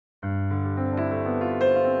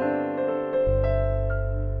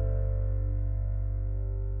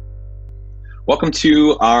Welcome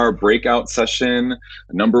to our breakout session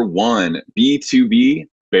number 1, B2B,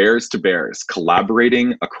 Bears to Bears,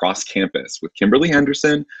 collaborating across campus with Kimberly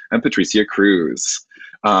Henderson and Patricia Cruz.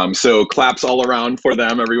 So claps all around for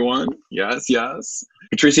them, everyone. Yes, yes.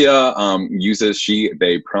 Patricia uses she,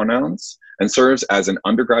 they pronouns and serves as an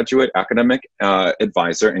undergraduate academic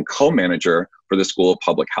advisor and co-manager for the School of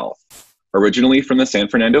Public Health. Originally from the San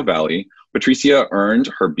Fernando Valley, Patricia earned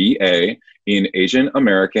her BA in Asian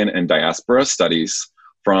American and Diaspora Studies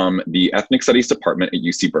from the Ethnic Studies Department at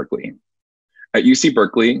UC Berkeley. At UC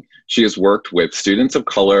Berkeley, she has worked with students of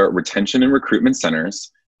color retention and recruitment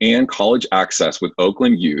centers and college access with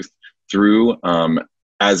Oakland youth through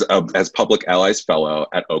as Public Allies Fellow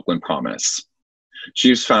at Oakland Promise.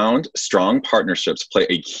 She's found strong partnerships play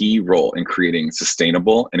a key role in creating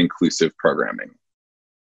sustainable and inclusive programming.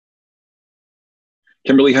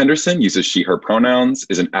 Kimberly Henderson uses she, her pronouns,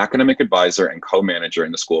 is an academic advisor and co-manager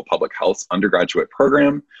in the School of Public Health's undergraduate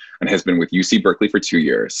program and has been with UC Berkeley for 2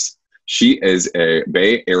 years. She is a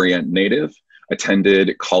Bay Area native,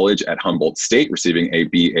 attended college at Humboldt State, receiving a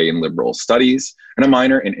BA in liberal studies and a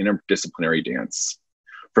minor in interdisciplinary dance.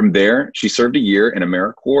 From there, she served a year in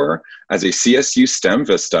AmeriCorps as a CSU STEM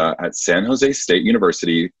Vista at San Jose State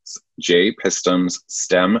University's J. Pistom's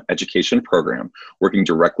STEM education program, working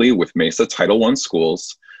directly with Mesa Title I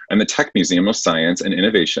schools and the Tech Museum of Science and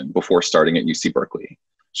Innovation before starting at UC Berkeley.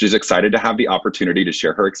 She's excited to have the opportunity to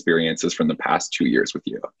share her experiences from the past 2 years with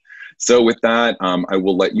you. So with that, I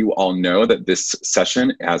will let you all know that this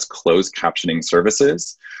session has closed captioning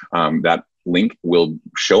services. That link will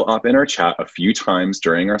show up in our chat a few times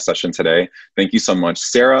during our session today. Thank you so much,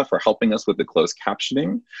 Sarah, for helping us with the closed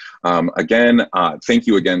captioning. Again, thank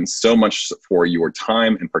you again so much for your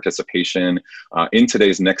time and participation in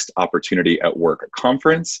today's Next Opportunity at Work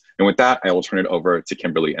conference. And with that, I will turn it over to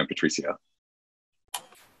Kimberly and Patricia.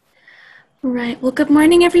 Right. Well, good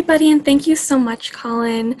morning, everybody, and thank you so much,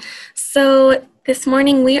 Colin. So this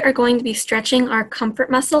morning we are going to be stretching our comfort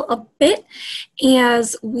muscle a bit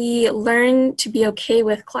as we learn to be okay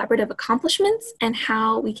with collaborative accomplishments and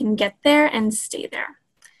how we can get there and stay there.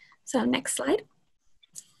 So next slide.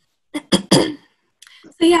 So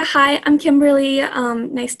yeah, hi, I'm Kimberly.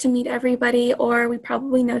 Nice to meet everybody, or we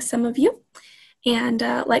probably know some of you. And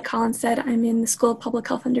like Colin said, I'm in the School of Public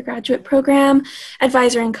Health undergraduate program,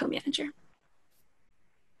 advisor and co-manager.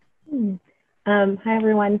 Hi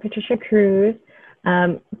everyone, Patricia Cruz.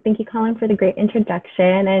 Thank you, Colin, for the great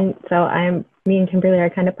introduction. And so me and Kimberly are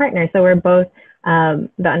kind of partners. So we're both the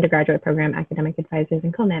undergraduate program academic advisors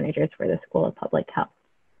and co-managers for the School of Public Health.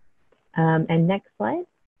 And next slide.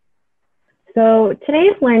 So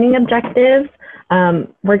today's learning objectives,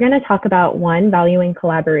 we're going to talk about 1, valuing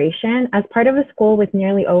collaboration. As part of a school with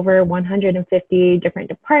nearly over 150 different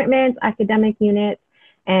departments, academic units,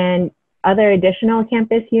 and other additional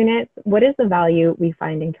campus units, what is the value we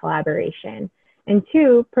find in collaboration? And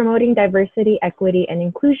 2, promoting diversity, equity, and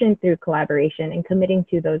inclusion through collaboration and committing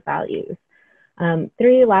to those values.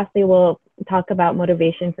 3, lastly, we'll talk about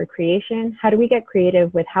motivation for creation. How do we get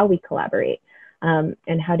creative with how we collaborate?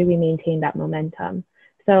 And how do we maintain that momentum?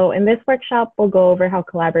 So in this workshop, we'll go over how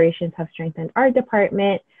collaborations have strengthened our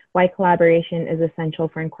department, why collaboration is essential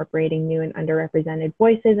for incorporating new and underrepresented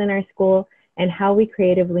voices in our school, and how we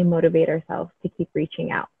creatively motivate ourselves to keep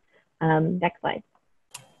reaching out. Next slide.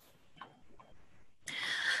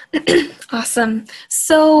 Awesome.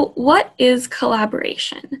 So what is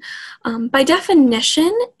collaboration? By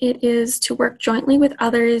definition, it is to work jointly with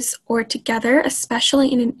others or together,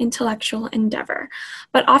 especially in an intellectual endeavor.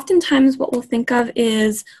 But oftentimes what we'll think of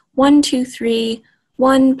is 1, 2, 3,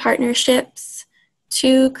 1, partnerships,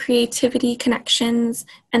 2, creativity connections,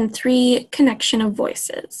 and 3, connection of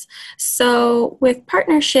voices. So with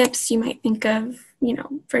partnerships, you might think of,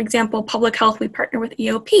 for example, public health, we partner with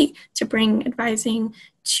EOP to bring advising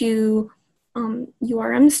to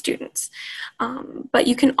URM students. But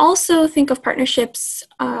you can also think of partnerships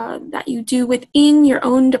that you do within your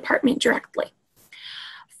own department directly.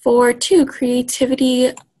 For 2,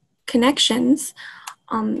 creativity connections,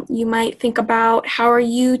 you might think about how are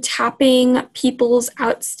you tapping people's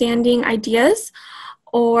outstanding ideas,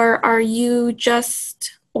 or are you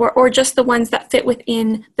just, or just the ones that fit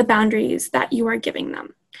within the boundaries that you are giving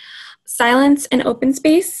them. Silence and open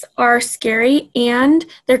space are scary, and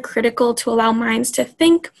they're critical to allow minds to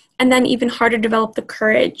think, and then even harder to develop the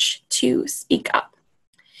courage to speak up.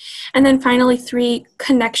 And then finally 3,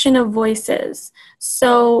 connection of voices.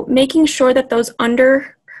 So making sure that those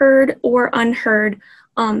underheard or unheard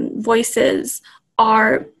voices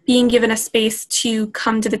are being given a space to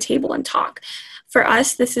come to the table and talk. For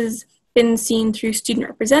us, this is been seen through student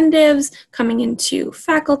representatives coming into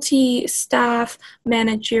faculty, staff,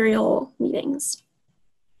 managerial meetings.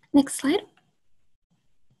 Next slide.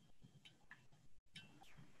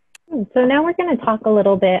 So now we're going to talk a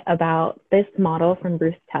little bit about this model from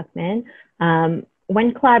Bruce Tuckman.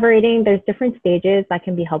 When collaborating, there's different stages that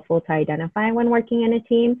can be helpful to identify when working in a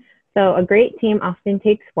team. So a great team often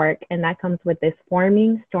takes work, and that comes with this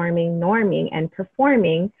forming, storming, norming, and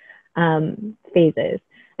performing phases.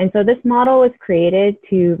 And so this model was created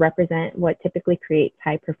to represent what typically creates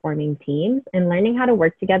high-performing teams, and learning how to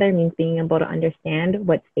work together means being able to understand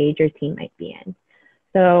what stage your team might be in.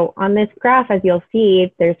 So on this graph, as you'll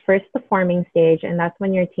see, there's first the forming stage, and that's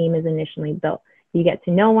when your team is initially built. You get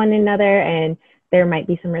to know one another, and there might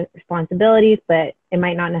be some responsibilities, but it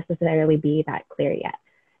might not necessarily be that clear yet.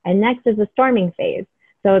 And next is the storming phase.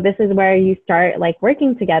 So this is where you start like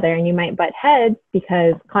working together, and you might butt heads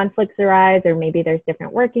because conflicts arise, or maybe there's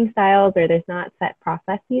different working styles, or there's not set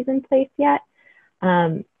processes in place yet,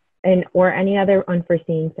 or any other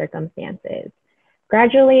unforeseen circumstances.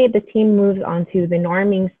 Gradually, the team moves on to the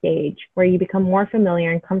norming stage, where you become more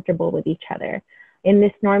familiar and comfortable with each other. In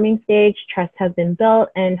this norming stage, trust has been built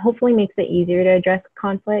and hopefully makes it easier to address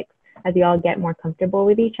conflicts as you all get more comfortable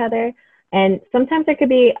with each other. And sometimes there could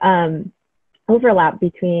be overlap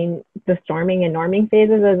between the storming and norming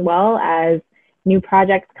phases, as well as new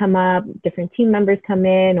projects come up, different team members come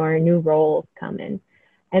in, or new roles come in.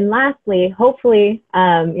 And lastly, hopefully,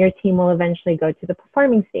 your team will eventually go to the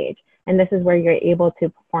performing stage. And this is where you're able to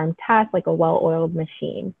perform tasks like a well-oiled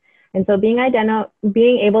machine. And so being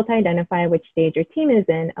able to identify which stage your team is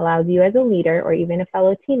in allows you as a leader, or even a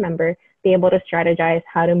fellow team member, be able to strategize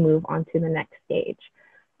how to move on to the next stage,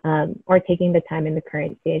 or taking the time in the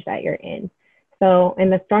current stage that you're in. So in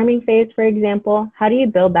the storming phase, for example, how do you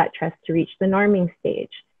build that trust to reach the norming stage?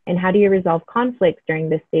 And how do you resolve conflicts during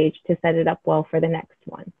this stage to set it up well for the next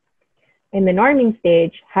one? In the norming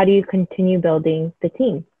stage, how do you continue building the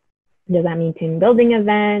team? Does that mean team building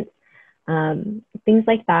events, things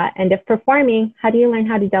like that? And if performing, how do you learn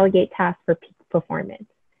how to delegate tasks for peak performance?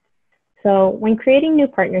 So when creating new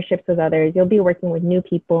partnerships with others, you'll be working with new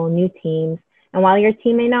people, new teams. And while your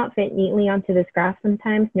team may not fit neatly onto this graph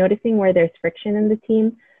sometimes, noticing where there's friction in the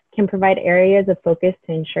team can provide areas of focus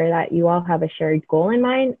to ensure that you all have a shared goal in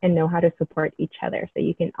mind and know how to support each other so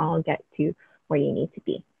you can all get to where you need to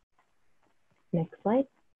be. Next slide.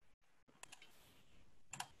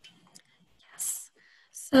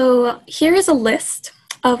 So here is a list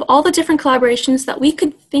of all the different collaborations that we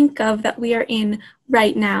could think of that we are in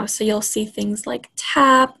right now. So you'll see things like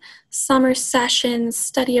TAP, summer sessions,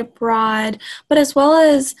 study abroad, but as well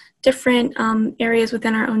as different areas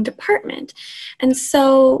within our own department. And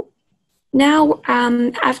so now,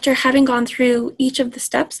 after having gone through each of the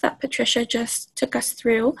steps that Patricia just took us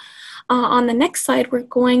through, on the next slide, we're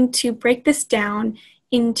going to break this down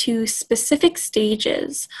into specific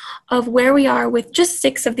stages of where we are with just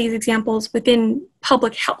 6 of these examples within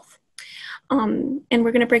public health. And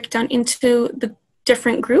we're going to break it down into the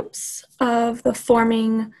different groups of the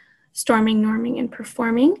forming, storming, norming, and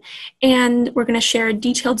performing. And we're going to share a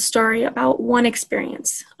detailed story about one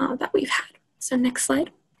experience that we've had. So next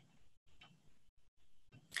slide.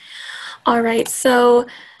 All right, so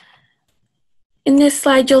in this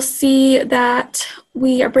slide, you'll see that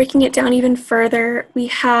we are breaking it down even further. We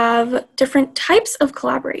have different types of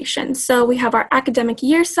collaboration. So we have our academic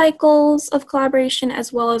year cycles of collaboration,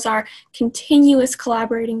 as well as our continuous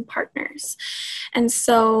collaborating partners. And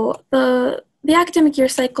so the academic year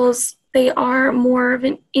cycles, they are more of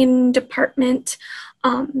an in-department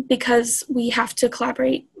because we have to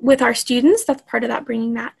collaborate with our students. That's part of that,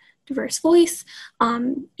 bringing that diverse voice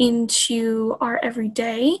into our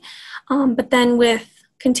everyday, but then with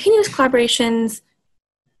continuous collaborations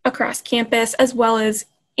across campus as well as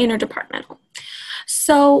interdepartmental.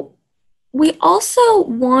 So we also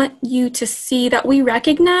want you to see that we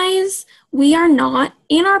recognize we are not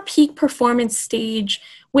in our peak performance stage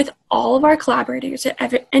with all of our collaborators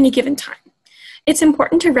at any given time. It's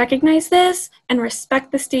important to recognize this and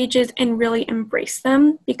respect the stages and really embrace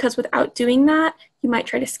them, because without doing that, you might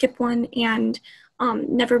try to skip one and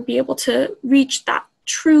never be able to reach that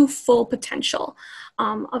true full potential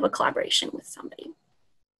of a collaboration with somebody.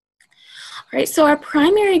 All right, so our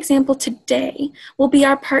primary example today will be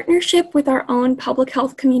our partnership with our own public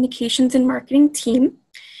health communications and marketing team,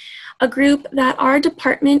 a group that our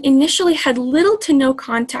department initially had little to no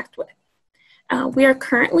contact with. We are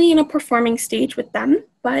currently in a performing stage with them,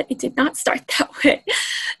 but it did not start that way.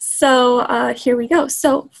 So here we go.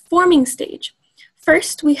 So forming stage.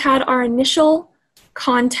 First, we had our initial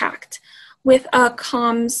contact with a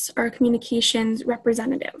comms or communications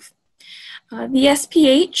representative. The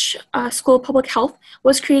SPH, School of Public Health,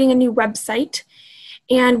 was creating a new website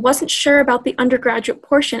and wasn't sure about the undergraduate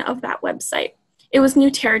portion of that website. It was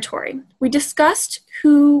new territory. We discussed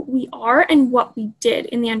who we are and what we did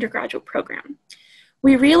in the undergraduate program.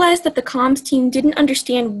 We realized that the comms team didn't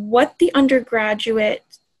understand what the undergraduate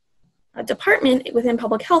department within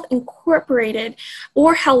public health incorporated,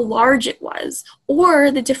 or how large it was,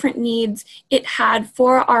 or the different needs it had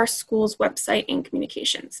for our school's website and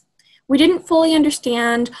communications. We didn't fully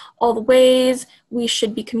understand all the ways we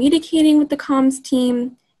should be communicating with the comms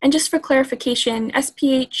team. And just for clarification,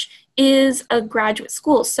 SPH is a graduate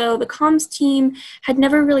school, so the comms team had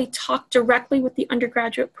never really talked directly with the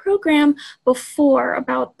undergraduate program before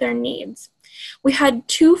about their needs. We had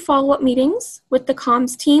 2 follow-up meetings with the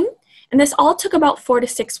comms team, and this all took about 4 to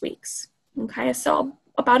 6 weeks. Okay, so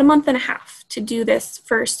about a month and a half to do this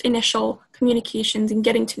first initial communications and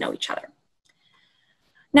getting to know each other.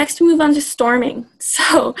 Next, we move on to storming.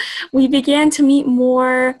 So we began to meet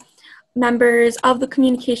more members of the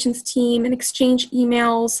communications team and exchange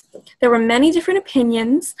emails. There were many different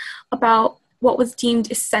opinions about what was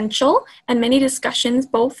deemed essential, and many discussions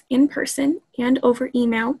both in person and over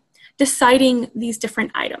email deciding these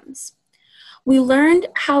different items. We learned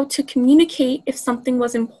how to communicate if something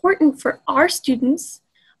was important for our students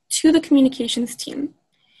to the communications team.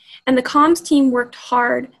 And the comms team worked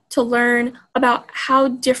hard to learn about how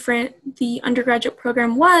different the undergraduate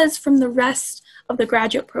program was from the rest of the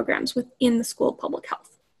graduate programs within the School of Public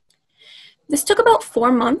Health. This took about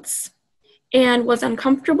 4 months and was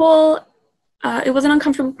uncomfortable. It was an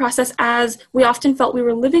uncomfortable process, as we often felt we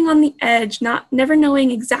were living on the edge, never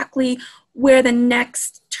knowing exactly where the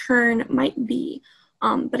next turn might be.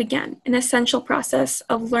 But again, an essential process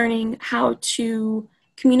of learning how to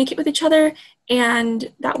communicate with each other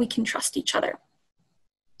and that we can trust each other.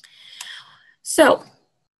 So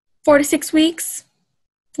 4 to 6 weeks,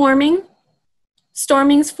 forming,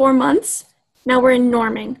 storming's 4 months. Now we're in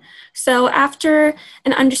norming. So after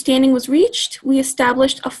an understanding was reached, we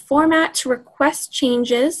established a format to request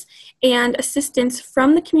changes and assistance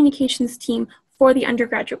from the communications team for the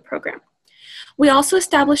undergraduate program. We also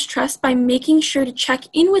established trust by making sure to check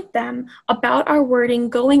in with them about our wording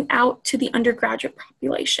going out to the undergraduate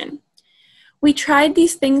population. We tried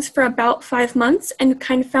these things for about 5 months and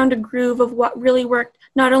kind of found a groove of what really worked,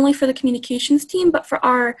 not only for the communications team, but for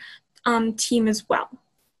our team as well.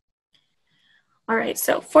 All right,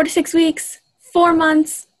 so 4 to 6 weeks, 4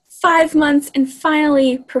 months, 5 months, and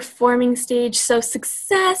finally performing stage. So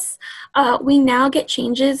success, we now get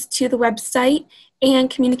changes to the website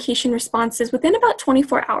and communication responses within about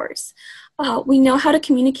 24 hours. We know how to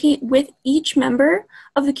communicate with each member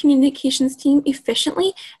of the communications team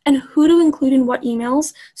efficiently and who to include in what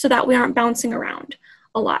emails so that we aren't bouncing around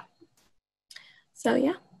a lot. So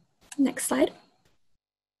yeah, next slide.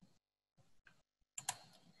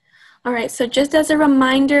 All right, so just as a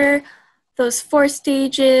reminder, those 4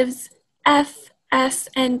 stages, F, S,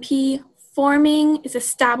 and P, forming is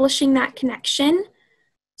establishing that connection.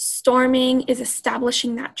 Storming is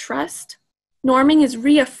establishing that trust. Norming is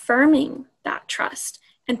reaffirming that trust.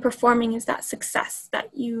 And performing is that success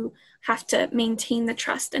that you have to maintain the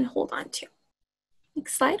trust and hold on to.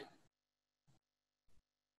 Next slide.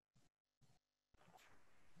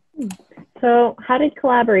 So how did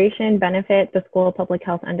collaboration benefit the School of Public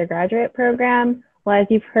Health undergraduate program? Well, as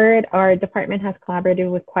you've heard, our department has collaborated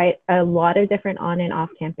with quite a lot of different on and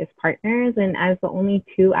off-campus partners. And as the only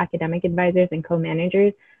 2 academic advisors and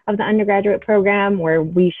co-managers of the undergraduate program, where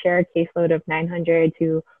we share a caseload of 900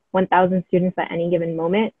 to 1,000 students at any given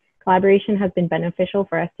moment, collaboration has been beneficial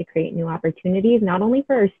for us to create new opportunities, not only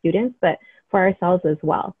for our students, but for ourselves as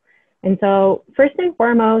well. And so first and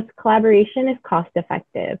foremost, collaboration is cost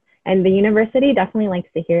effective. And the university definitely likes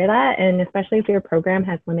to hear that. And especially if your program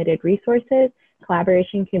has limited resources,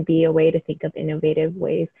 collaboration can be a way to think of innovative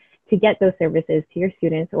ways to get those services to your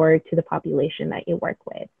students or to the population that you work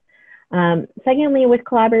with. Secondly, with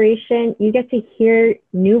collaboration, you get to hear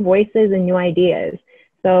new voices and new ideas.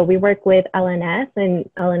 So we work with LNS, and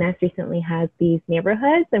LNS recently has these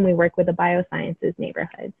neighborhoods, and we work with the biosciences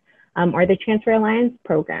neighborhoods, or the Transfer Alliance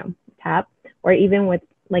program, TAP, or even with,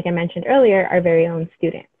 like I mentioned earlier, our very own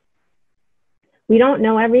students. We don't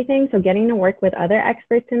know everything, so getting to work with other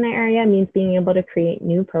experts in the area means being able to create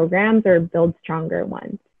new programs or build stronger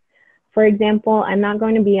ones. For example, I'm not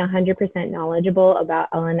going to be 100% knowledgeable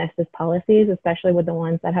about LNS's policies, especially with the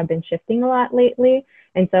ones that have been shifting a lot lately.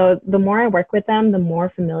 And so the more I work with them, the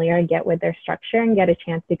more familiar I get with their structure and get a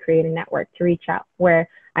chance to create a network to reach out, where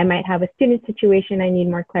I might have a student situation I need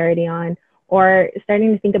more clarity on, or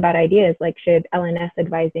starting to think about ideas like, should LNS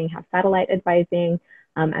advising have satellite advising?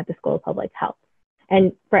 at the School of Public Health.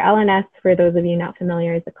 And for LNS, for those of you not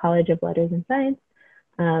familiar, is the College of Letters and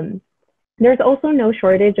Science. There's also no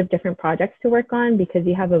shortage of different projects to work on because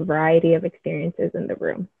you have a variety of experiences in the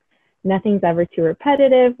room. Nothing's ever too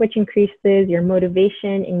repetitive, which increases your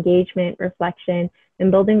motivation, engagement, reflection, and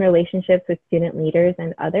building relationships with student leaders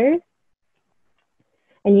and others.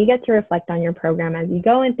 And you get to reflect on your program as you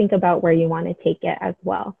go and think about where you want to take it as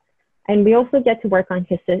well. And we also get to work on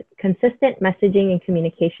consistent messaging and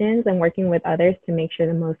communications and working with others to make sure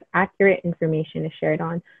the most accurate information is shared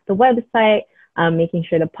on the website, making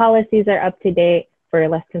sure the policies are up to date for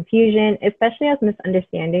less confusion, especially as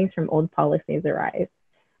misunderstandings from old policies arise.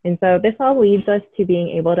 And so this all leads us to being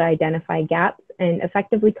able to identify gaps and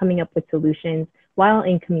effectively coming up with solutions while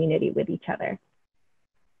in community with each other.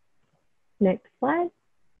 Next slide.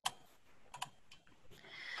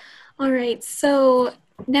 All right, so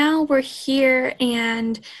now we're here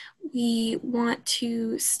and we want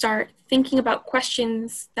to start thinking about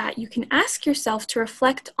questions that you can ask yourself to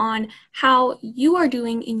reflect on how you are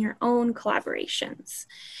doing in your own collaborations.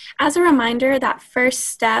 As a reminder, that first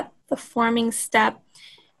step, the forming step,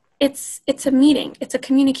 it's a meeting, it's a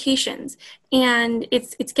communications, and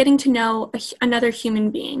it's getting to know another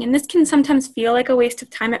human being. And this can sometimes feel like a waste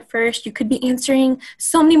of time at first. You could be answering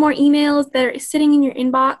so many more emails that are sitting in your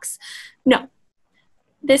inbox. No,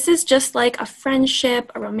 this is just like a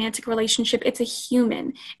friendship, a romantic relationship. It's a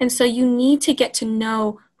human. And so you need to get to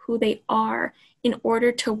know who they are in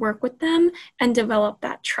order to work with them and develop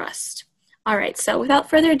that trust. All right, so without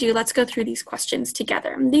further ado, let's go through these questions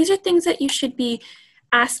together. These are things that you should be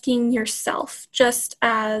asking yourself just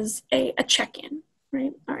as a check-in,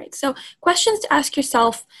 right? All right, so questions to ask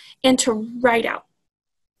yourself and to write out.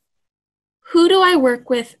 Who do I work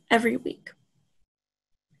with every week?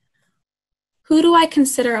 Who do I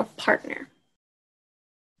consider a partner?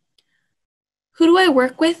 Who do I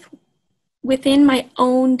work with within my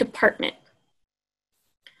own department?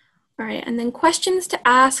 All right, and then questions to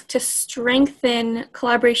ask to strengthen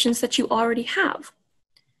collaborations that you already have.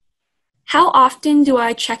 How often do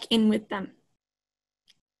I check in with them?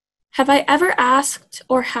 Have I ever asked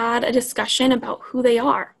or had a discussion about who they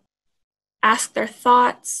are? Ask their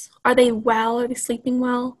thoughts. Are they well? Are they sleeping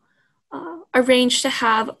well? Arrange to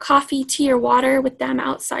have coffee, tea, or water with them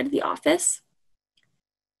outside of the office?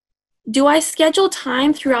 Do I schedule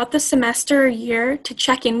time throughout the semester or year to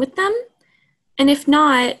check in with them? And if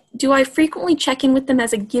not, do I frequently check in with them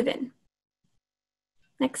as a given?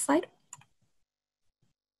 Next slide.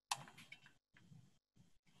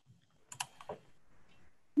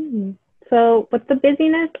 So with the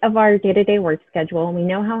busyness of our day-to-day work schedule, we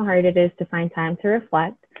know how hard it is to find time to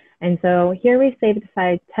reflect. And so here we saved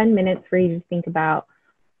aside 10 minutes for you to think about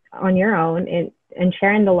on your own and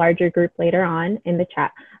share in the larger group later on in the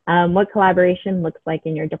chat what collaboration looks like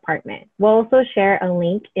in your department. We'll also share a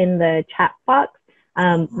link in the chat box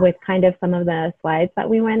with kind of some of the slides that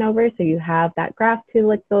we went over. So you have that graph to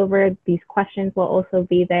look over. These questions will also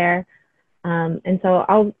be there. And so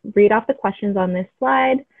I'll read off the questions on this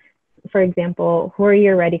slide. For example, who are you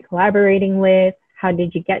already collaborating with? How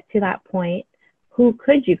did you get to that point? Who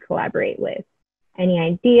could you collaborate with? Any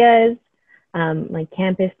ideas, like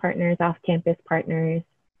campus partners, off-campus partners?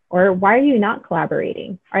 Or why are you not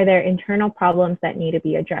collaborating? Are there internal problems that need to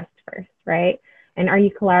be addressed first, right? And are you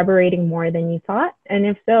collaborating more than you thought? And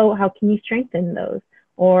if so, how can you strengthen those?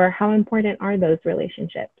 Or how important are those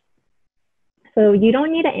relationships? So you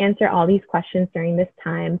don't need to answer all these questions during this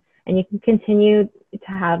time, and you can continue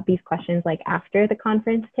to have these questions like after the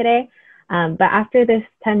conference today. But after this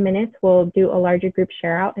 10 minutes, we'll do a larger group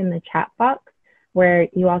share out in the chat box where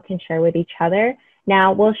you all can share with each other.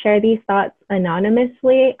 Now we'll share these thoughts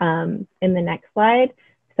anonymously in the next slide.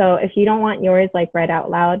 So if you don't want yours like read out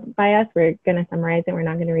loud by us, we're gonna summarize it, we're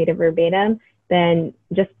not gonna read it verbatim, then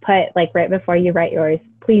just put like right before you write yours,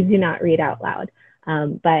 please do not read out loud.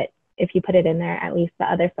 But if you put it in there, at least the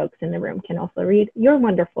other folks in the room can also read your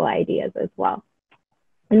wonderful ideas as well.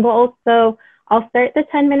 And we'll also, I'll start the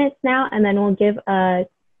 10 minutes now, and then we'll give a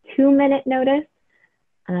 2-minute notice.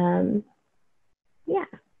 Yeah.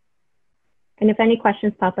 And if any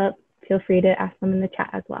questions pop up, feel free to ask them in the chat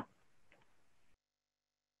as well.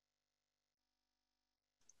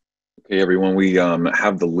 Okay, everyone, we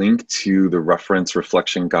have the link to the reference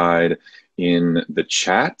reflection guide in the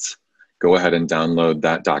chat. Go ahead and download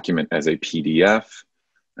that document as a PDF.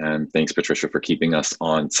 And thanks, Patricia, for keeping us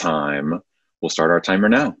on time. We'll start our timer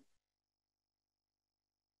now.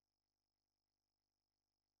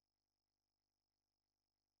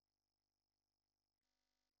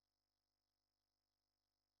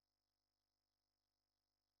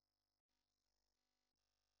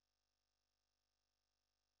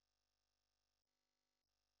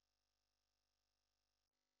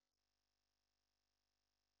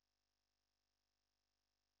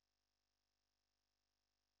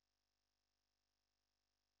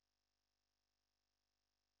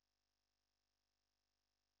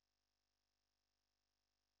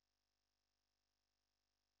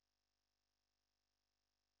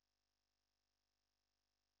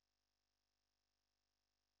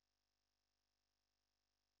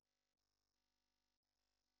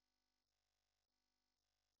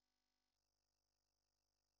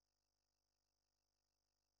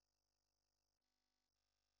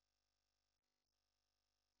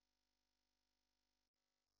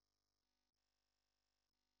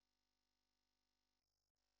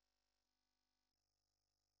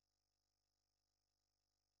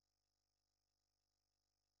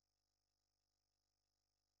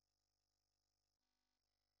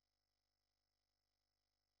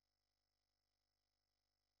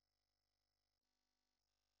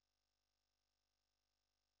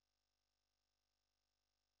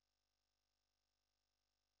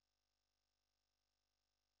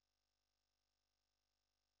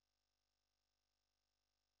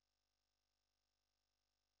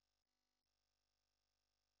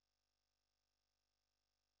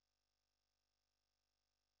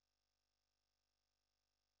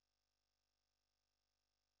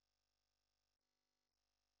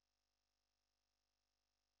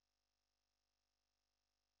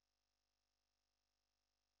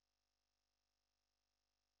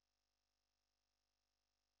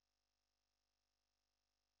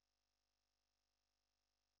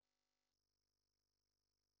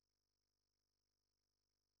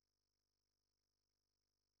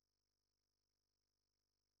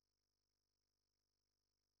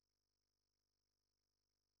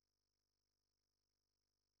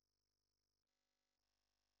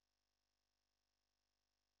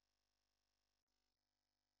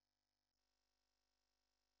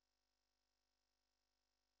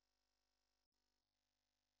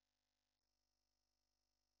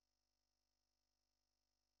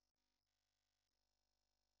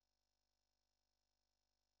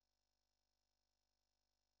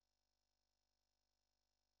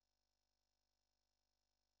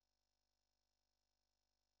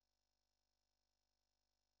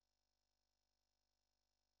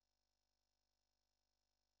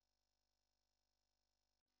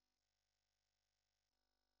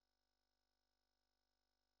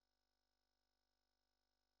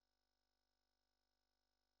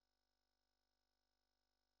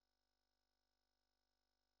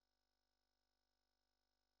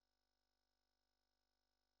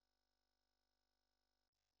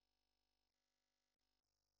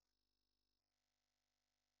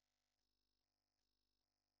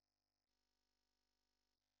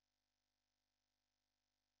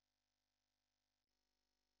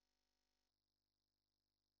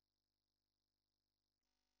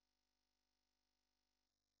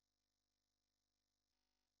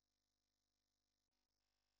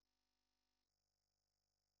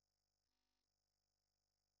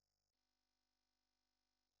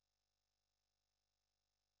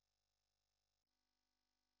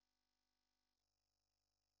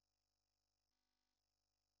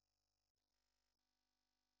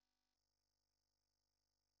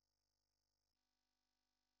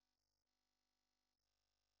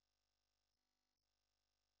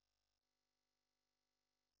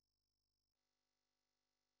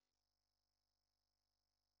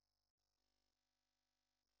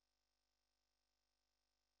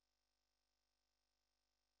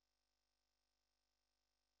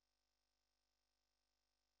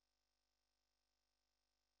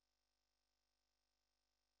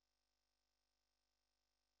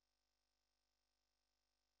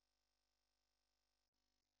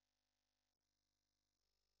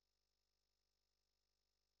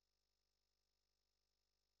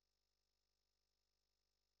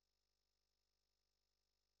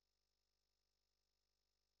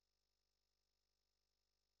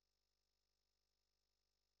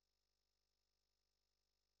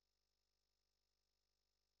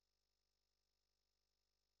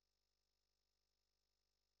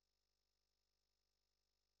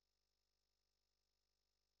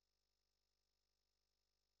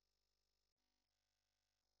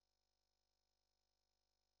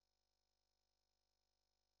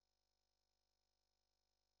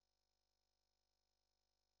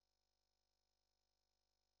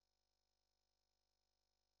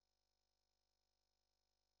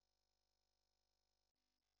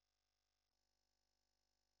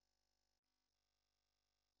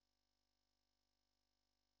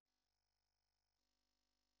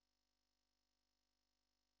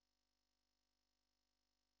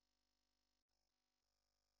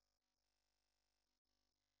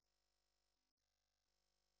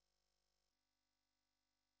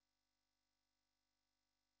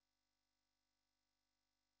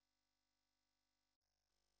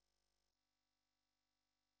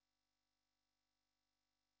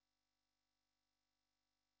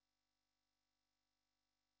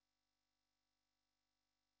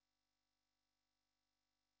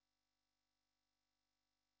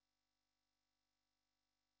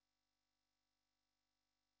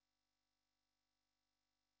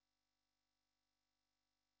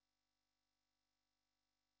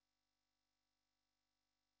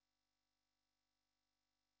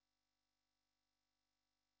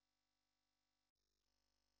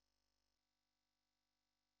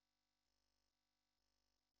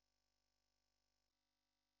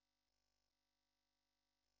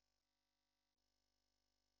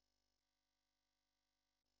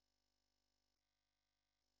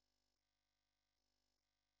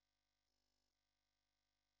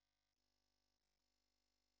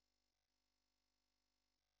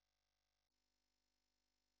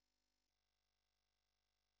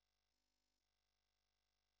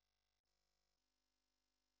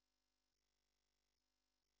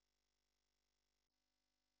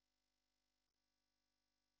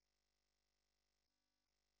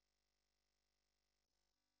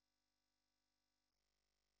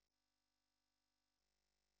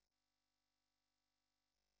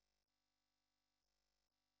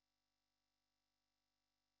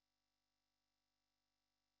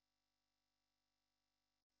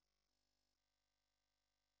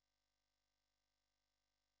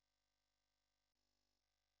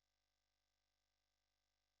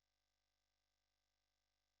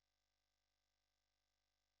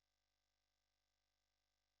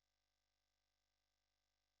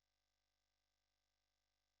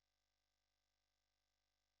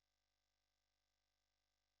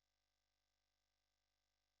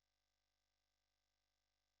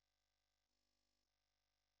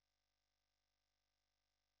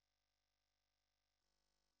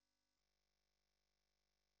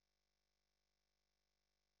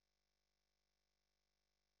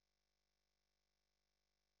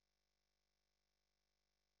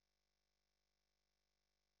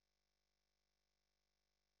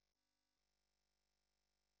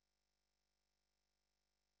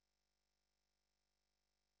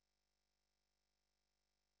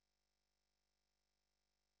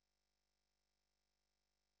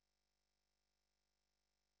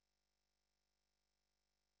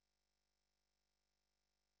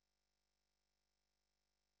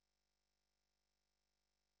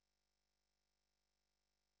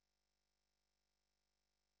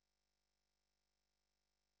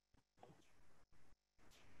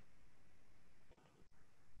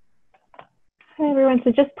 Hi, everyone.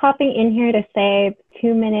 So just popping in here to say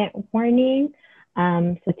 2-minute warning.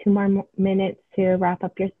 So 2 more minutes to wrap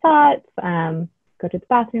up your thoughts, go to the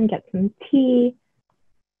bathroom, get some tea.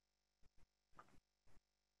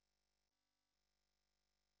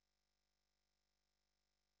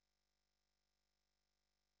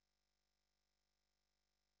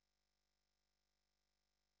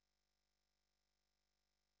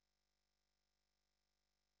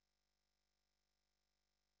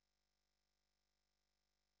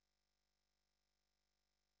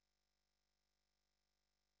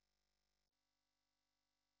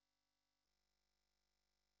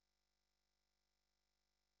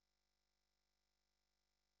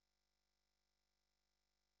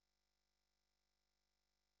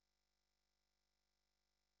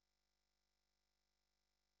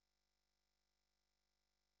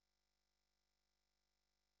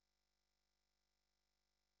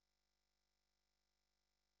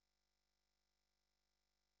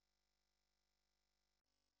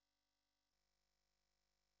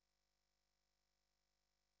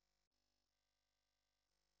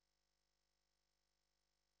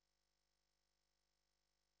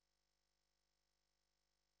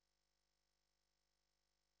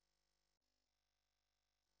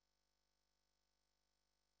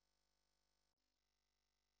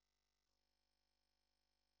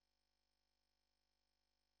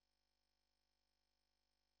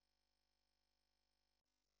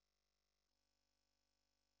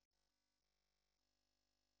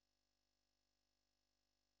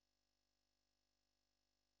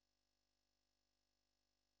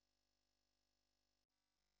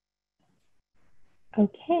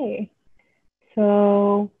 Okay,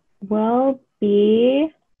 so we'll be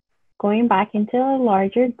going back into a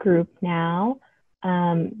larger group now.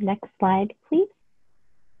 Next slide, please.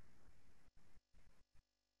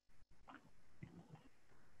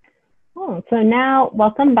 Oh, so now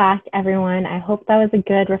welcome back, everyone. I hope that was a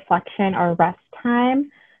good reflection or rest time.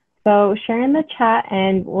 So share in the chat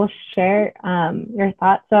and we'll share your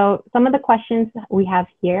thoughts. So some of the questions we have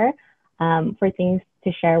here for things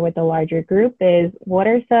to share with the larger group is, what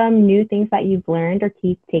are some new things that you've learned or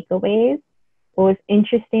key takeaways? What was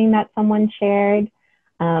interesting that someone shared?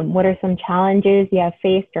 What are some challenges you have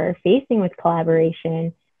faced or are facing with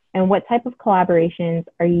collaboration? And what type of collaborations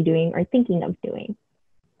are you doing or thinking of doing?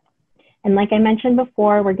 And like I mentioned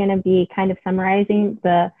before, we're going to be kind of summarizing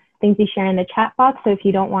the things you share in the chat box. So if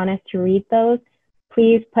you don't want us to read those,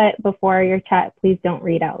 please put before your chat, please don't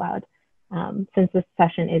read out loud, since this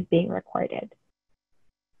session is being recorded.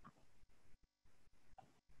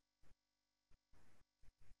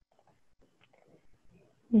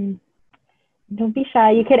 Don't be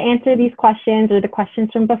shy. You could answer these questions or the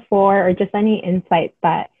questions from before, or just any insights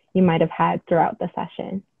that you might have had throughout the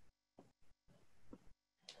session.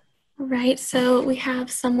 Right, so we have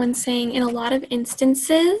someone saying, in a lot of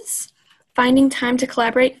instances, finding time to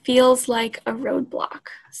collaborate feels like a roadblock.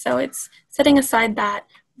 So it's setting aside that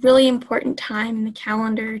really important time in the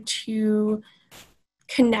calendar to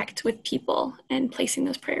connect with people and placing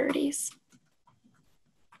those priorities.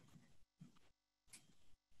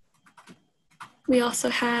 We also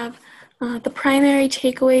have the primary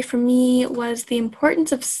takeaway for me was the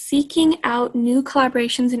importance of seeking out new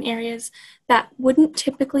collaborations in areas that wouldn't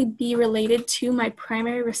typically be related to my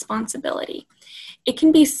primary responsibility. It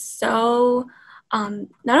can be so not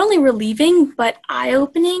only relieving, but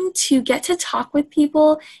eye-opening to get to talk with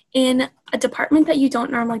people in a department that you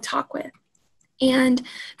don't normally talk with. And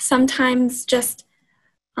sometimes just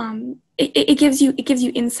it gives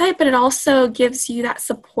you insight, but it also gives you that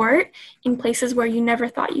support in places where you never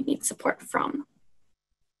thought you'd need support from.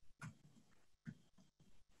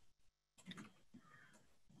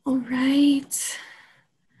 All right.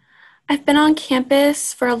 I've been on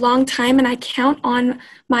campus for a long time and I count on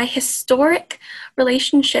my historic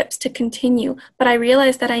relationships to continue, but I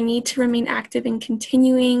realize that I need to remain active in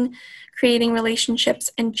continuing creating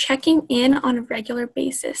relationships and checking in on a regular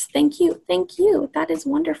basis. Thank you. Thank you. That is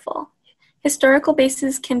wonderful. Historical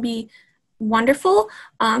bases can be wonderful,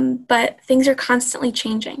 but things are constantly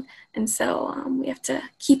changing. And so we have to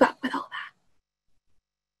keep up with all that.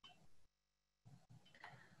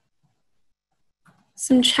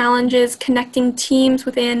 Some challenges: connecting teams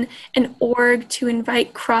within an org to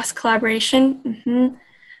invite cross-collaboration.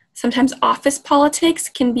 Sometimes office politics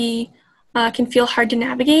can feel hard to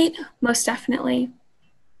navigate, most definitely.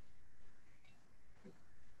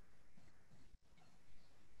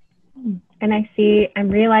 And I'm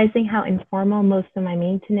realizing how informal most of my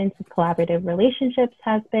maintenance of collaborative relationships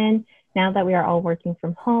has been. Now that we are all working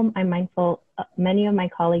from home, I'm mindful many of my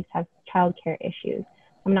colleagues have childcare issues.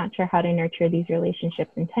 I'm not sure how to nurture these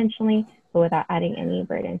relationships intentionally. but without adding any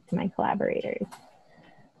burdens to my collaborators.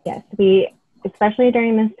 Yes, especially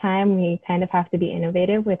during this time, we kind of have to be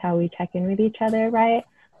innovative with how we check in with each other, right?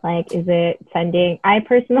 Like, is it sending, I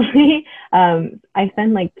personally, I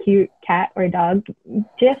send like cute cat or dog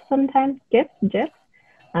GIFs sometimes, GIFs.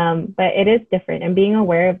 But it is different, and being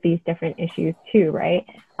aware of these different issues too, right?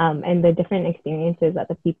 And the different experiences that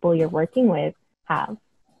the people you're working with have.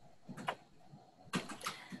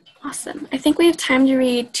 Awesome. I think we have time to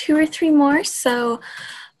read 2 or 3 more. So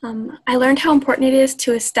I learned how important it is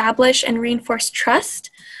to establish and reinforce trust.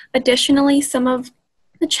 Additionally, some of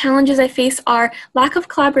the challenges I face are lack of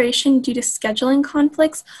collaboration due to scheduling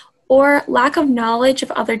conflicts or lack of knowledge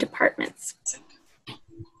of other departments.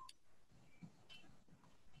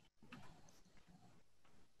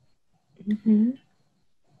 And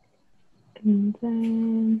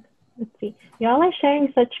then, let's see. Y'all are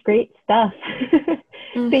sharing such great stuff.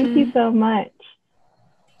 Thank you so much.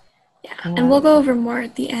 Yeah, and we'll go over more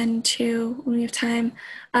at the end too when we have time.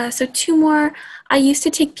 So 2 more. I used to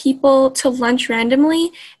take people to lunch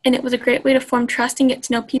randomly, and it was a great way to form trust and get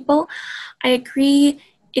to know people. I agree,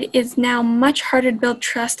 it is now much harder to build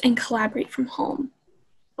trust and collaborate from home.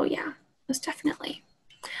 Oh yeah, most definitely.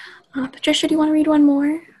 Patricia, do you want to read one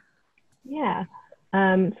more? Yeah.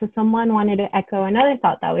 So someone wanted to echo another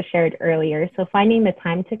thought that was shared earlier. So finding the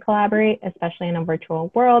time to collaborate, especially in a virtual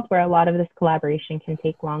world where a lot of this collaboration can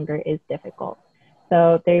take longer, is difficult.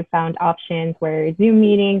 So they found options where Zoom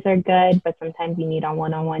meetings are good, but sometimes you need a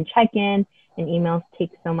one-on-one check-in, and emails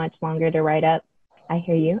take so much longer to write up. I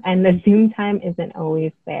hear you. And the Zoom time isn't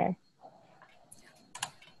always there.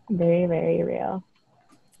 Very, very real.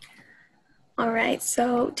 All right,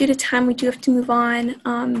 so due to time, we do have to move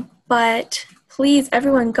on, but please,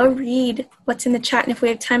 everyone, go read what's in the chat, and if we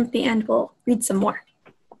have time at the end, we'll read some more.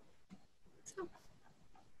 So,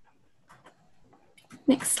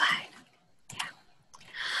 next slide. Yeah.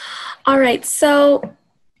 All right, so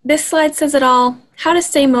this slide says it all, how to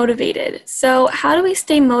stay motivated. So how do we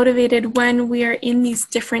stay motivated when we are in these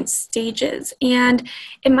different stages? And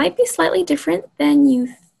it might be slightly different than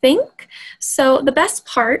you think. So the best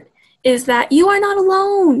part is that you are not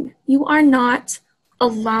alone. You are not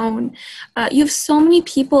alone. You have so many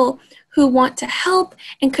people who want to help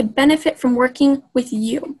and could benefit from working with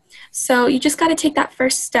you. So you just got to take that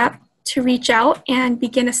first step to reach out and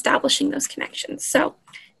begin establishing those connections. So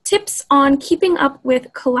tips on keeping up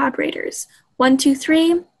with collaborators. 1, 2,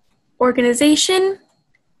 3, organization,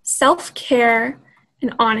 self-care,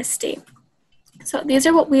 and honesty. So these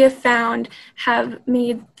are what we have found have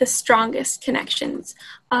made the strongest connections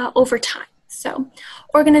over time. So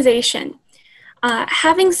organization.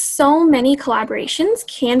 Having so many collaborations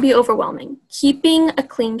can be overwhelming. Keeping a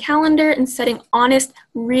clean calendar and setting honest,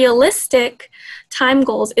 realistic time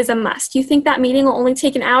goals is a must. You think that meeting will only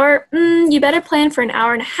take an hour? You better plan for an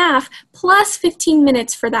hour and a half plus 15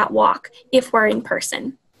 minutes for that walk if we're in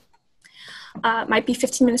person. Might be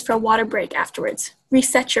 15 minutes for a water break afterwards.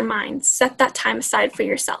 Reset your mind. Set that time aside for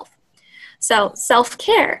yourself. So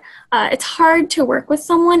self-care. It's hard to work with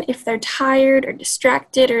someone if they're tired or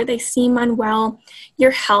distracted or they seem unwell.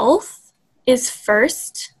 Your health is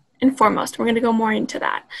first and foremost. We're going to go more into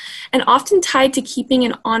that. And often tied to keeping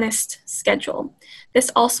an honest schedule.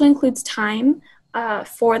 This also includes time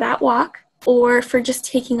for that walk or for just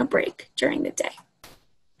taking a break during the day.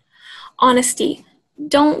 Honesty.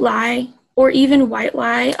 Don't lie or even white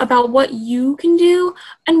lie about what you can do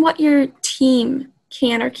and what your team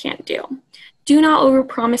can or can't do. Do not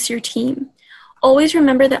overpromise your team. Always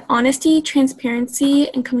remember that honesty, transparency,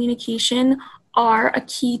 and communication are a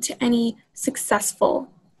key to any successful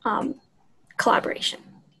collaboration.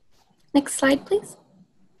 Next slide, please.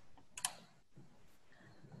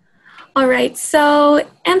 All right, so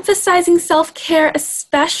emphasizing self-care,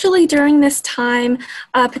 especially during this time.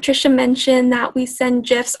 Patricia mentioned that we send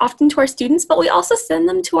GIFs often to our students, but we also send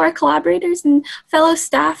them to our collaborators and fellow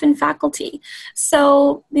staff and faculty.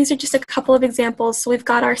 So these are just a couple of examples. So we've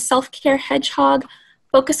got our self-care hedgehog.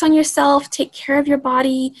 Focus on yourself, take care of your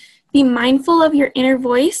body, be mindful of your inner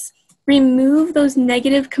voice, remove those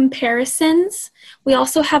negative comparisons. We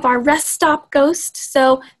also have our rest stop ghost.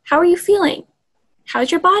 So how are you feeling?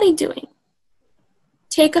 How's your body doing?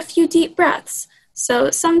 Take a few deep breaths. So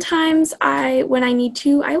sometimes when I need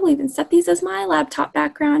to, I will even set these as my laptop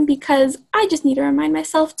background because I just need to remind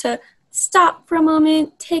myself to stop for a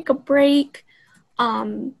moment, take a break,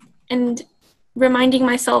 and reminding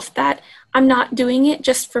myself that I'm not doing it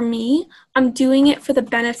just for me. I'm doing it for the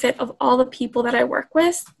benefit of all the people that I work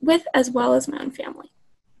with as well as my own family.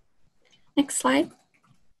 Next slide.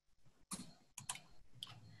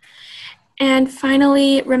 And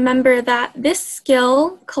finally, remember that this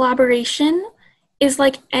skill, collaboration, is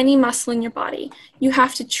like any muscle in your body. You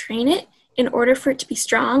have to train it in order for it to be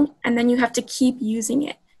strong, and then you have to keep using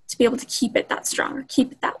it to be able to keep it that strong or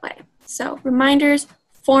keep it that way. So reminders: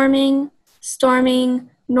 forming, storming,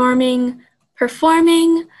 norming,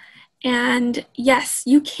 performing, and yes,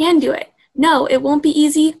 you can do it. No, it won't be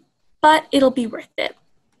easy, but it'll be worth it.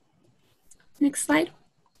 Next slide.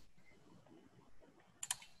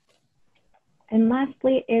 And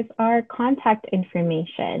lastly is our contact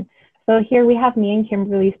information. So here we have me and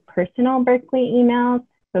Kimberly's personal Berkeley emails.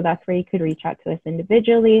 So that's where you could reach out to us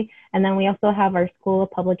individually. And then we also have our School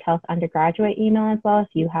of Public Health undergraduate email as well. If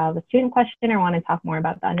you have a student question or want to talk more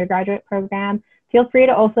about the undergraduate program, feel free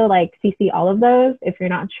to also like CC all of those if you're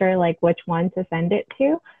not sure like which one to send it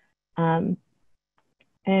to.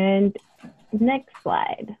 And next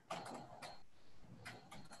slide.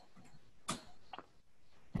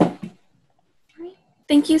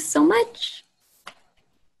 Thank you so much.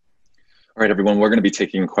 All right, everyone, we're going to be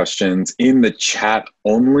taking questions in the chat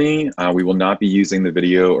only. We will not be using the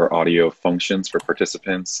video or audio functions for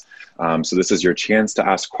participants. So this is your chance to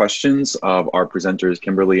ask questions of our presenters,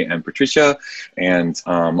 Kimberly and Patricia. And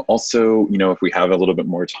also, you know, if we have a little bit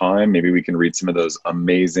more time, maybe we can read some of those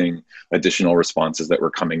amazing additional responses that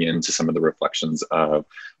were coming in to some of the reflections of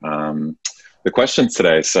the questions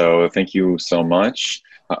today. So thank you so much.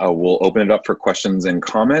 We'll open it up for questions and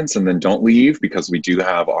comments, and then don't leave because we do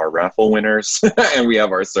have our raffle winners and we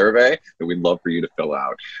have our survey that we'd love for you to fill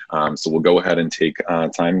out. So we'll go ahead and take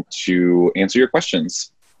time to answer your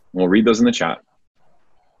questions. We'll read those in the chat.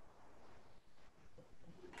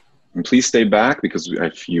 And please stay back because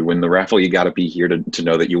if you win the raffle, you got to be here to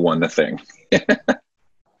know that you won the thing.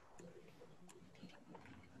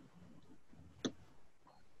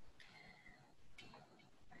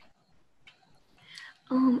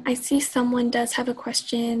 I see someone does have a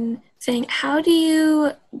question saying, how do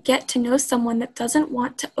you get to know someone that doesn't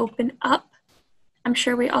want to open up? I'm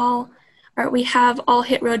sure we have all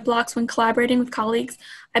hit roadblocks when collaborating with colleagues.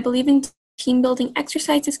 I believe in team building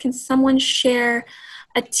exercises. Can someone share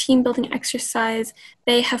a team building exercise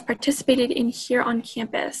they have participated in here on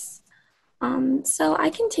campus? So I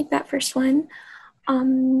can take that first one. How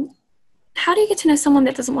do you get to know someone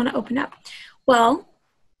that doesn't want to open up? Well,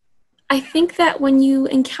 I think that when you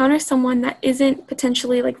encounter someone that isn't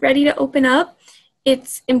potentially like ready to open up,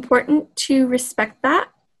 it's important to respect that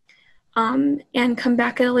and come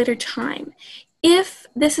back at a later time. If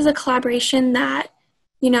this is a collaboration that,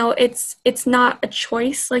 you know, it's not a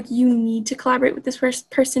choice, like you need to collaborate with this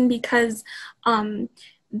person because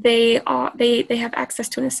they have access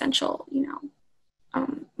to an essential, you know,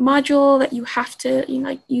 module that you have to, you know,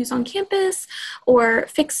 like use on campus or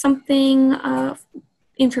fix something,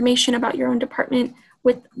 information about your own department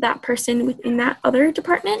with that person within that other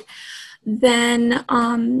department, then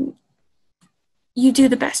you do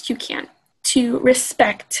the best you can to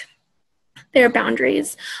respect their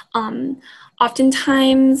boundaries.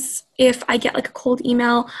 Oftentimes, if I get like a cold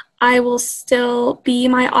email, I will still be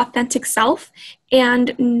my authentic self.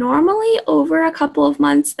 And normally over a couple of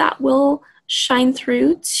months, that will shine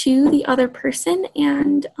through to the other person.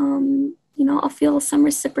 And, you know, I'll feel some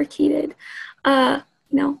reciprocated,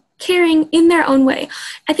 you know, caring in their own way.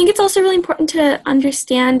 I think it's also really important to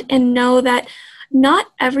understand and know that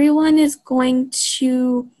not everyone is going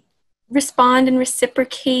to respond and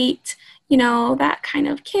reciprocate, you know, that kind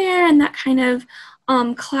of care and that kind of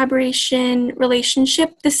collaboration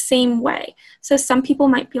relationship the same way. So some people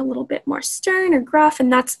might be a little bit more stern or gruff,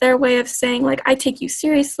 and that's their way of saying, like, I take you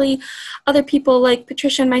seriously. Other people, like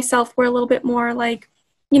Patricia and myself, were a little bit more like,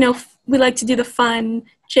 you know, we like to do the fun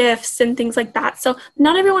GIFs and things like that. So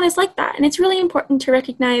not everyone is like that. And it's really important to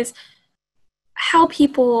recognize how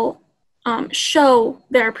people show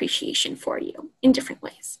their appreciation for you in different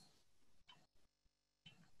ways.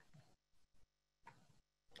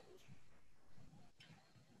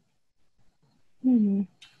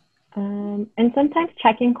 And sometimes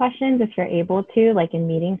check-in questions, if you're able to, like in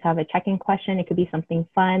meetings, have a check-in question. It could be something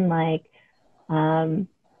fun, like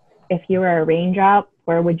if you were a raindrop,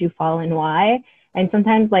 where would you fall and why? And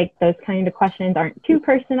sometimes like those kind of questions aren't too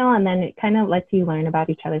personal, and then it kind of lets you learn about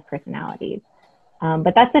each other's personalities.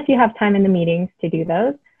 But that's if you have time in the meetings to do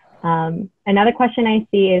those. Another question I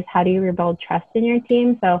see is, how do you rebuild trust in your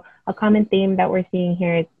team? So a common theme that we're seeing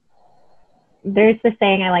here is, there's the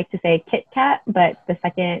saying I like to say, Kit Kat, but the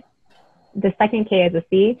second K is a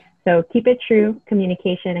C. So keep it true,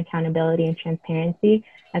 communication, accountability, and transparency.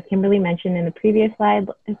 As Kimberly mentioned in the previous slide,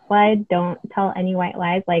 don't tell any white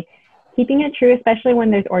lies. Like keeping it true, especially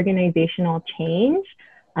when there's organizational change,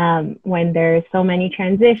 when there's so many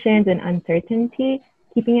transitions and uncertainty,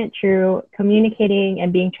 keeping it true, communicating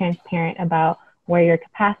and being transparent about where your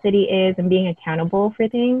capacity is and being accountable for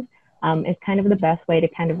things is kind of the best way to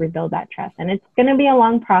kind of rebuild that trust. And it's going to be a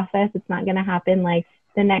long process. It's not going to happen like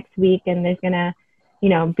the next week, and there's going to, you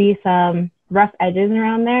know, be some rough edges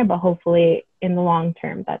around there, but hopefully in the long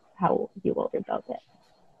term, that's how you will rebuild it.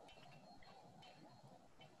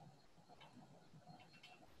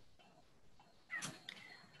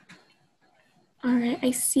 All right, I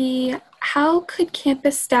see. How could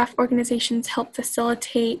campus staff organizations help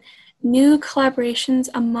facilitate new collaborations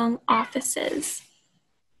among offices?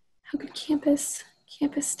 How could campus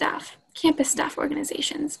staff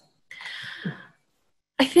organizations?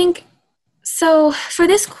 I think, so for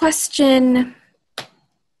this question,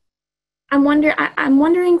 I'm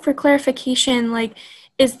wondering for clarification, like,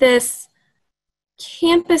 is this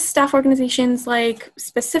campus staff organizations like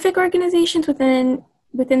specific organizations within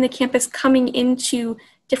the campus coming into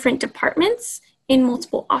different departments in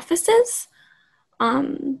multiple offices?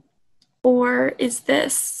 Or is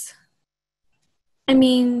this, I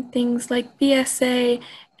mean, things like BSA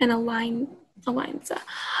and Alliance.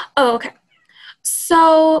 Oh, okay.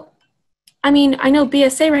 So, I mean, I know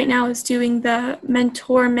BSA right now is doing the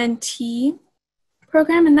mentor-mentee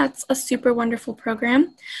program, and that's a super wonderful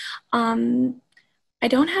program. I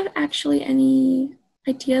don't have actually any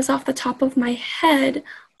ideas off the top of my head,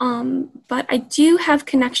 but I do have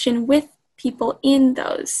connection with people in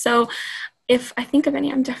those. So if I think of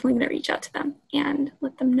any, I'm definitely going to reach out to them and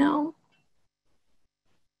let them know.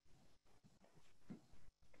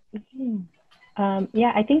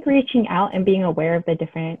 Yeah, I think reaching out and being aware of the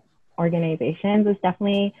different organizations is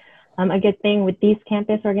definitely a good thing. With these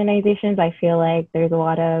campus organizations, I feel like there's a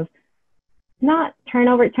lot of not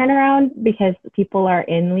turnaround, because people are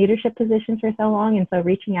in leadership positions for so long. And so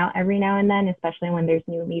reaching out every now and then, especially when there's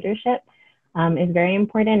new leadership, is very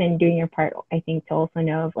important, and doing your part, I think, to also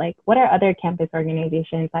know of like, what are other campus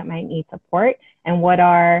organizations that might need support, and what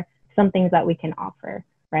are some things that we can offer,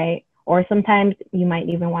 right? Or sometimes you might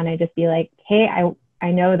even want to just be like, hey,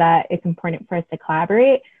 I know that it's important for us to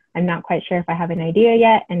collaborate. I'm not quite sure if I have an idea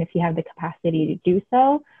yet, and if you have the capacity to do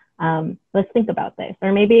so, let's think about this.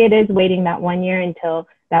 Or maybe it is waiting that 1 year until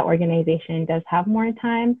that organization does have more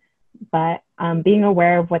time, but being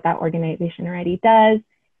aware of what that organization already does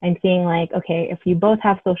and seeing like, okay, if you both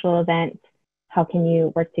have social events, how can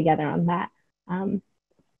you work together on that?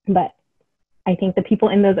 But I think the people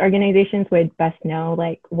in those organizations would best know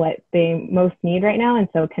like what they most need right now. And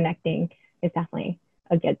so connecting is definitely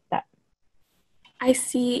a good step. I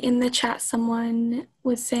see in the chat someone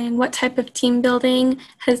was saying what type of team building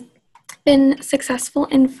has been successful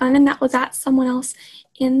and fun, and that was at someone else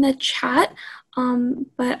in the chat.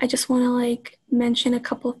 But I just want to like mention a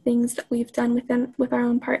couple things that we've done with our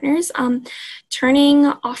own partners. Turning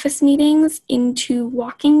office meetings into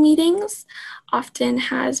walking meetings often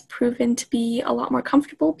has proven to be a lot more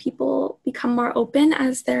comfortable. People become more open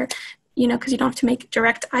as they're, you know, because you don't have to make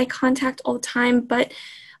direct eye contact all the time, but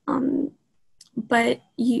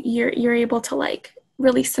you're able to like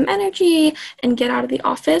release some energy and get out of the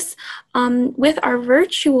office. With our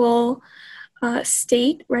virtual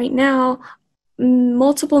state right now,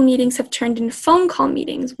 multiple meetings have turned into phone call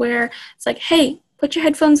meetings where it's like, hey, put your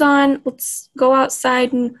headphones on, let's go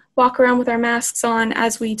outside and walk around with our masks on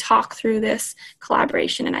as we talk through this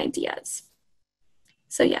collaboration and ideas.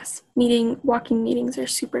 So yes, walking meetings are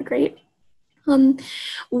super great.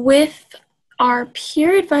 With our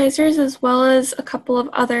peer advisors, as well as a couple of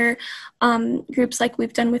other groups like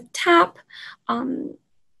we've done with TAP,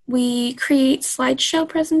 we create slideshow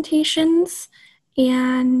presentations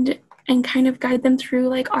and kind of guide them through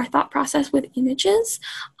like our thought process with images.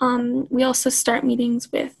 We also start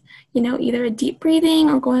meetings with, you know, either a deep breathing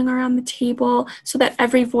or going around the table so that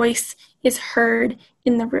every voice is heard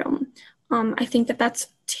in the room. I think that that's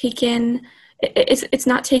it's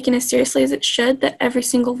not taken as seriously as it should, that every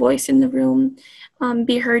single voice in the room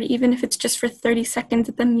be heard, even if it's just for 30 seconds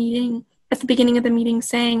at the beginning of the meeting,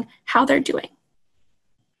 saying how they're doing.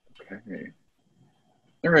 Okay.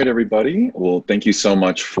 All right, everybody. Well, thank you so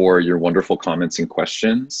much for your wonderful comments and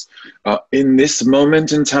questions. In this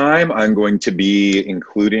moment in time, I'm going to be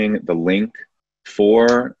including the link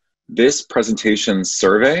for this presentation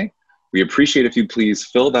survey. We appreciate if you please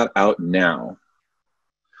fill that out now.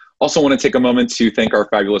 Also want to take a moment to thank our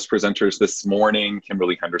fabulous presenters this morning,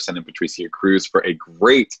 Kimberly, Henderson, and Patricia Cruz, for a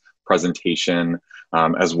great presentation,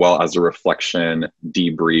 as well as a reflection,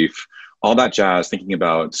 debrief, all that jazz, thinking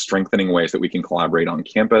about strengthening ways that we can collaborate on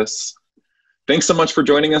campus. Thanks so much for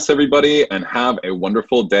joining us, everybody, and have a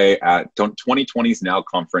wonderful day at 2020's Now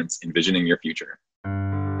Conference, Envisioning Your Future.